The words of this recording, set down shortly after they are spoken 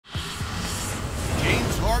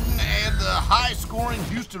Harden and the high-scoring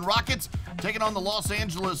Houston Rockets taking on the Los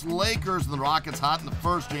Angeles Lakers. And the Rockets hot in the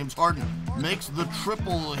first. James Harden makes the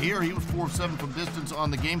triple here. He was 4 of 7 from distance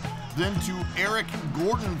on the game. Then to Eric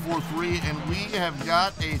Gordon for 3, and we have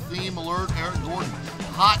got a theme alert. Eric Gordon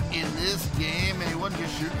hot in this game, and he wasn't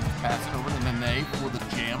just shooting, he was passing over to Nene for the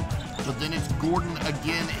jam. But then it's Gordon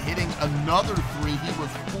again hitting another 3. He was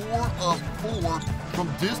 4 of 4 from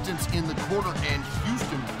distance in the quarter, and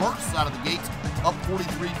Houston bursts out of the gates up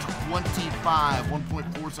 43-25.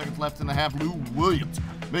 1.4 seconds left in the half. Lou Williams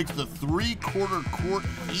makes the three-quarter court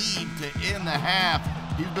heave to end the half.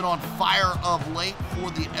 He's been on fire of late for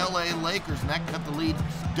the LA Lakers, and that cut the lead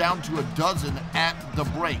down to a dozen at the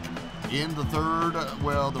break. In the third,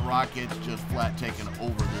 well, the Rockets just flat taking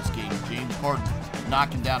over this game. James Harden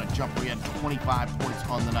knocking down a jumper. He had 25 points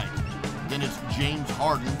on the night. Then it's James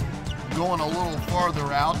Harden going a little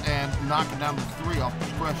farther out and knocking down the 3 off the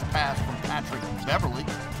fresh pass from Patrick Beverly.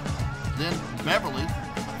 Then Beverly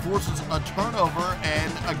forces a turnover,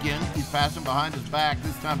 and again, he's passing behind his back,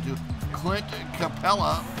 this time to Clint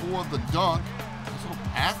Capella for the dunk. This little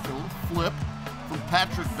pass, a little flip from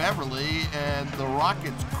Patrick Beverly, and the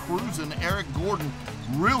Rockets cruising. Eric Gordon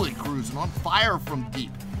really cruising, on fire from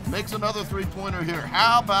deep. Makes another three-pointer here.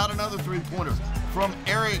 How about another three-pointer from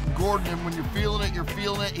Eric Gordon? And when you're feeling it, you're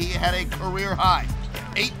feeling it. He had a career high.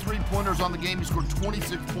 8 three-pointers on the game. He scored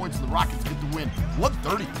 26 points, and the Rockets get the win.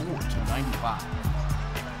 134-95.